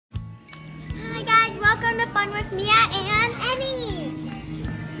the fun with Mia and Emmy.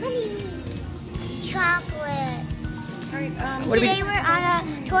 Chocolate. Today we're on a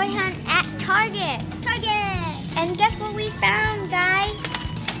toy hunt at Target. And guess what we found, guys?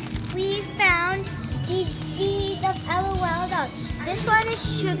 We found these of L.O.L. dolls. This one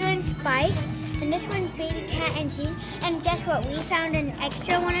is Sugar and Spice, and this one's Baby Cat and Jean. And guess what? We found an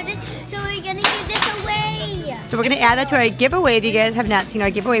extra one of this, so we're gonna give this away. So we're gonna add that to our giveaway. If you guys have not seen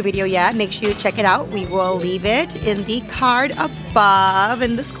our giveaway video yet, make sure you check it out. We will leave it in the card above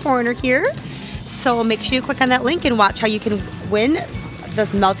in this corner here. So make sure you click on that link and watch how you can win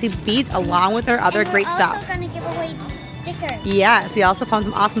this melty bead along with our other great stuff. We're also gonna give away stickers. Yes, we also found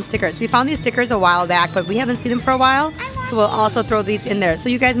some awesome stickers. We found these stickers a while back, but we haven't seen them for a while. So we'll also throw these in there. So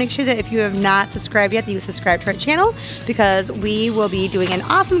you guys make sure that if you have not subscribed yet, that you subscribe to our channel, because we will be doing an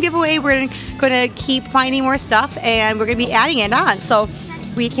awesome giveaway. We're gonna keep finding more stuff, and we're gonna be adding it on. So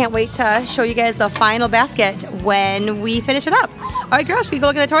we can't wait to show you guys the final basket when we finish it up. All right, girls, should we go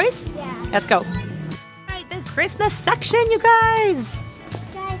look at the toys? Yeah. Let's go. All right, the Christmas section, you guys.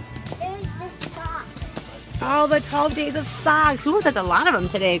 Guys, there's the socks. Oh, the 12 days of socks. Ooh, there's a lot of them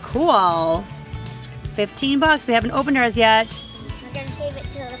today. Cool. 15 bucks. We haven't opened ours yet. We're gonna save it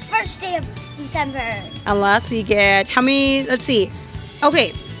till the first day of December. Unless we get, how many, let's see.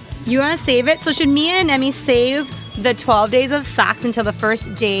 Okay, you want to save it? So should Mia and Emmy save the 12 days of socks until the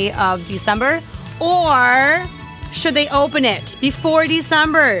first day of December? Or should they open it before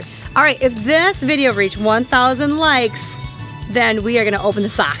December? All right, if this video reached 1,000 likes, then we are going to open the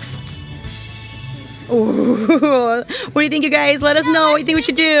socks. Ooh. What do you think, you guys? Let us know what you think we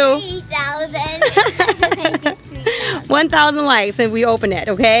should do. 3,000. 1,000 likes and we open it,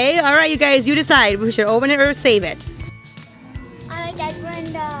 okay? All right, you guys, you decide. We should open it or save it. Alright guys, we're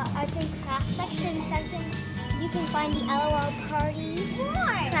in the arts and crafts section. You can find the L.O.L. party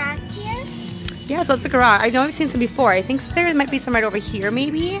craft here. Yeah, so let's look around. I know I've seen some before. I think there might be some right over here,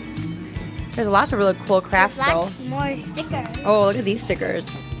 maybe. There's lots of really cool crafts, There's though. lots more stickers. Oh, look at these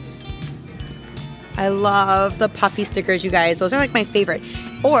stickers. I love the puffy stickers, you guys. Those are like my favorite.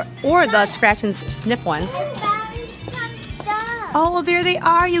 Or the scratch and sniff ones. Oh, there they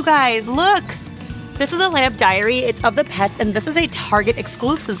are, you guys. Look. This is a light up diary. It's of the pets, and this is a Target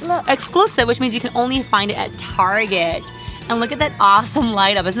exclusive. Exclusive, which means you can only find it at Target. And look at that awesome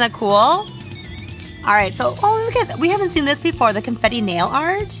light up. Isn't that cool? All right, so, oh, look at that. We haven't seen this before, the confetti nail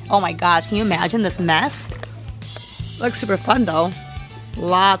art. Oh my gosh, can you imagine this mess? Looks super fun, though.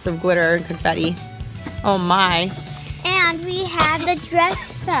 Lots of glitter and confetti. Oh my. And we have the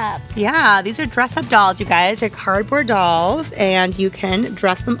dress up. Yeah, these are dress up dolls, you guys. They're cardboard dolls, and you can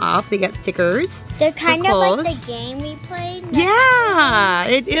dress them up. They get stickers. They're kind of like the game we played. Yeah,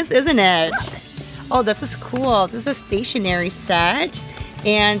 it is, isn't it? Oh, this is cool. This is a stationery set.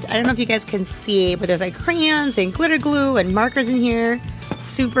 And I don't know if you guys can see, but there's like crayons and glitter glue and markers in here.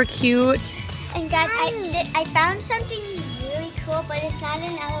 Super cute. And guys, I found something really cool, but it's not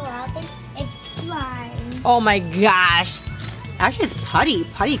an L.O.L. thing. It's slime. Oh my gosh. Actually, it's putty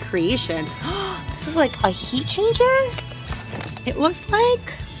creations. This is like a heat changer? It looks like.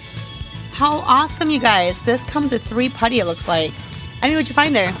 How awesome, you guys. This comes with 3 putty, it looks like. I mean, what'd you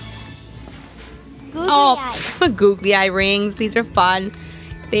find there? Googly Googly eye rings. These are fun.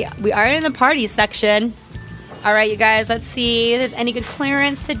 We are in the party section. All right, you guys, let's see if there's any good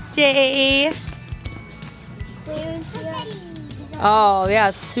clearance today. Oh,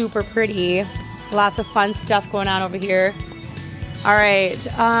 yeah, super pretty. Lots of fun stuff going on over here. All right,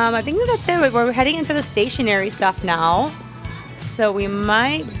 I think that's it. We're heading into the stationery stuff now. So we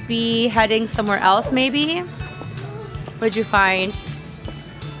might be heading somewhere else, maybe. What'd you find?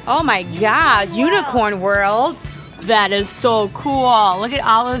 Oh my gosh, Unicorn World. That is so cool. Look at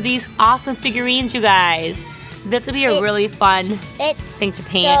all of these awesome figurines, you guys. This would be a really fun thing to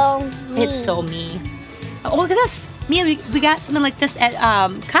paint. It's so me. Oh, look at this. Mia, we got something like this at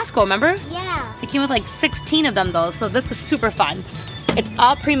Costco, remember? Yeah. It came with like 16 of them, though, so this is super fun. It's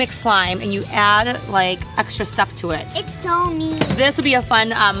all pre-mixed slime, and you add like extra stuff to it. It's so neat. This would be a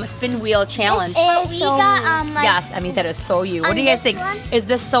fun spin wheel challenge. It is so neat. Like, yes, I mean, that is so you. What do you guys think? Is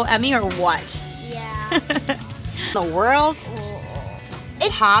this so Emmy or what? Yeah. The world?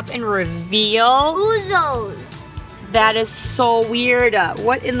 It's Pop and reveal? Uzos. That is so weird.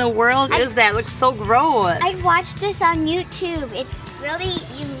 What in the world is that? It looks so gross. I watched this on YouTube. It's really,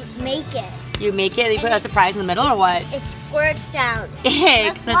 you make it. You make it and you put a surprise in the middle or what? It squirts out.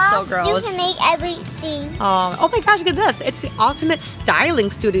 That's so gross. You can make everything. Oh my gosh, look at this. It's the ultimate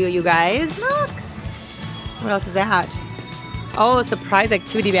styling studio, you guys. Look. What else is that? Oh, a surprise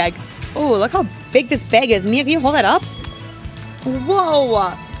activity bag. Oh, look how big this bag is. Mia, can you hold that up?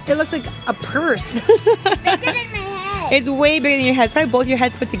 Whoa. It looks like a purse. Bigger than my head. It's way bigger than your head. Probably both your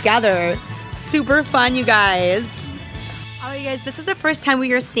heads put together. Super fun, you guys. All right, guys, this is the first time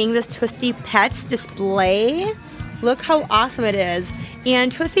we are seeing this Twisty Pets display. Look how awesome it is.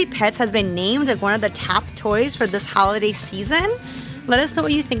 And Twisty Pets has been named like one of the top toys for this holiday season. Let us know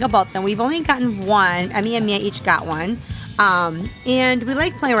what you think about them. We've only gotten one. Emmy and Mia each got one. And we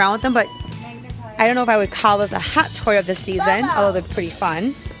like playing around with them, but I don't know if I would call this a hot toy of the season, although they're pretty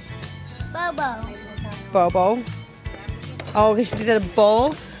fun. Bobo. Bobo. Oh, she said a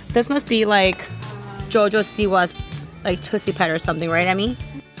bowl. This must be like JoJo Siwa's like Twisty Pet or something, right, Emmy?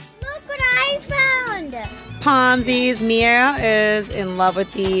 Look what I found. Pomsies. Mia is in love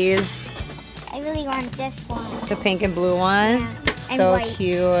with these. I really want this one. The pink and blue one. Yeah. And So white.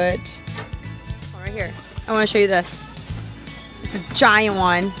 cute. Oh, right here. I want to show you this. It's a giant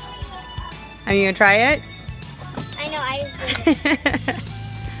one. Are you gonna try it? I know, I just did it.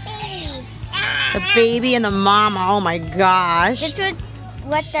 Baby. The baby and the mama. Oh my gosh. This was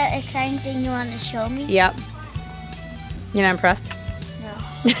what the exciting thing you want to show me? Yep. You're not impressed? No.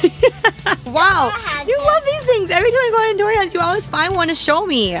 Wow. had You this. love these things. Every time I go to Toy Hunts, you always find one to show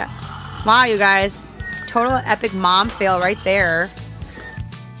me. Wow, you guys. Total epic mom fail right there.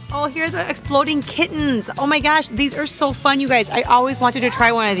 Oh, here are the exploding kittens. Oh my gosh, these are so fun, you guys. I always wanted to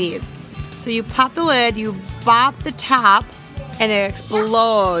try one of these. So you pop the lid, you bop the top, and it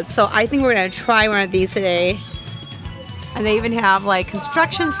explodes. So I think we're gonna try one of these today. And they even have like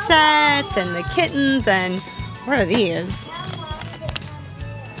construction sets and the kittens and what are these?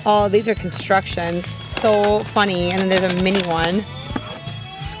 Oh, these are constructions. So funny. And then there's a mini one.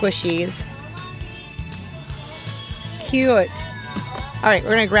 Squishies. Cute. All right,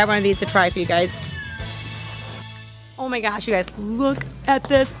 we're gonna grab one of these to try for you guys. Oh my gosh, you guys, look at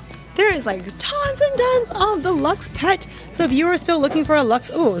this. There is like tons and tons of the Luxe pet. So if you are still looking for a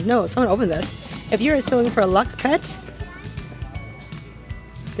Luxe, oh no, someone opened this. If you are still looking for a Luxe pet,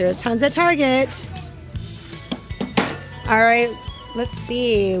 there's tons at Target. All right, let's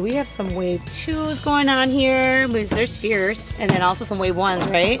see. We have some wave 2s going on here. There's fierce, and then also some wave 1s,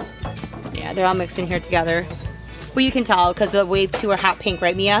 right? Yeah, they're all mixed in here together. Well, you can tell because the wave 2 are hot pink,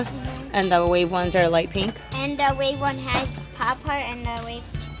 right, Mia? And the wave 1s are light pink. And the wave 1 has pop-up and the wave...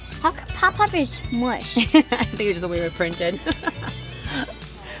 How come pop-up is mush? I think it's just the way we're printed.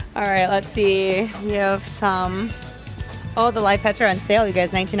 All right, let's see. We have some... Oh, the live pets are on sale, you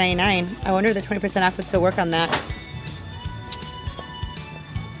guys, $19.99. I wonder if the 20% off would still work on that.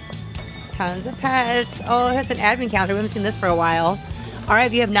 Tons of pets. Oh, it has an advent calendar. We haven't seen this for a while. All right,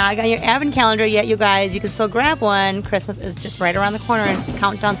 if you have not gotten your advent calendar yet, you guys, you can still grab one. Christmas is just right around the corner and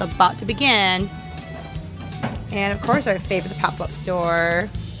countdown's about to begin. And of course, our favorite pop-up store.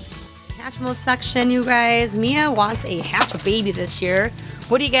 Hatchimals section, you guys. Mia wants a Hatch a Baby this year.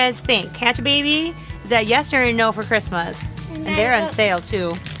 What do you guys think? Hatch a Baby? Is that yes or no for Christmas? And they're on sale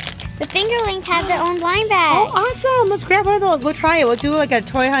too. The Fingerlings have their own blind bag. Oh, awesome. Let's grab one of those. We'll try it. We'll do like a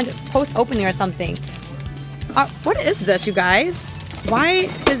Toy Hunt post-opening or something. What is this, you guys? Why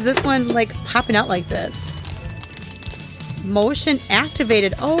is this one like popping out like this? Motion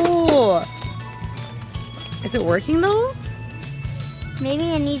activated. Oh. Is it working though? Maybe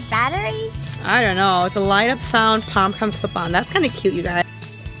it needs battery? I don't know. It's a light up sound pom-pom clip on. That's kind of cute, you guys.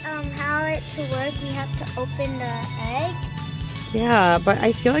 How it to work, we have to open the egg. Yeah, but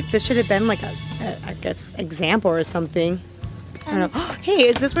I feel like this should have been like a I guess, example or something. I don't know. Hey,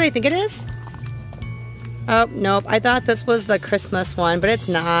 is this what I think it is? Oh, nope. I thought this was the Christmas one, but it's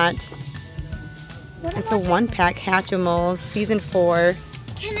not. It's a one-pack Hatchimals, season 4.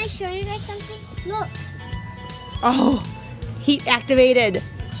 Can I show you guys something? Look. Oh, heat activated.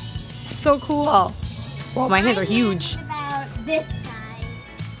 So cool. Wow, my hands are huge. About this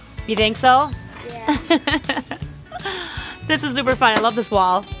size. You think so? Yeah. This is super fun. I love this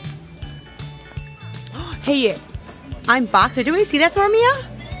wall. Hey, I'm Boxer. Did we see that somewhere, Mia?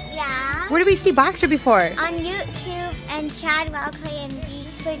 Yeah. Where did we see Boxer before? On YouTube, and Chad Welcley and B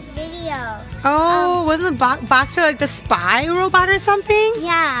put video. Oh, wasn't the Boxer like the spy robot or something?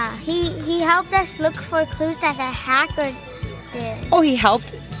 Yeah. He helped us look for clues that the hackers did. Oh, he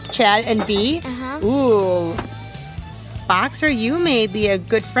helped Chad and V? Uh-huh. Ooh. Boxer, you may be a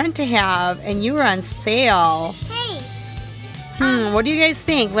good friend to have, and you were on sale. Hey. What do you guys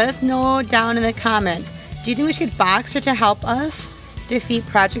think? Let us know down in the comments. Do you think we should get Boxer to help us defeat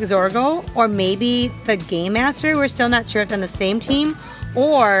Project Zorgo? Or maybe the Game Master? We're still not sure if they're on the same team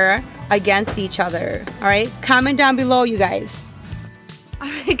or against each other. Alright? Comment down below, you guys.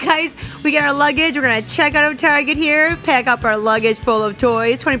 Alright guys, we got our luggage. We're going to check out of Target here. Pack up our luggage full of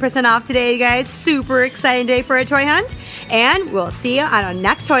toys. 20% off today, you guys. Super exciting day for a toy hunt. and we'll see you on our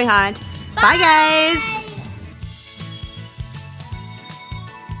next toy hunt. Bye guys.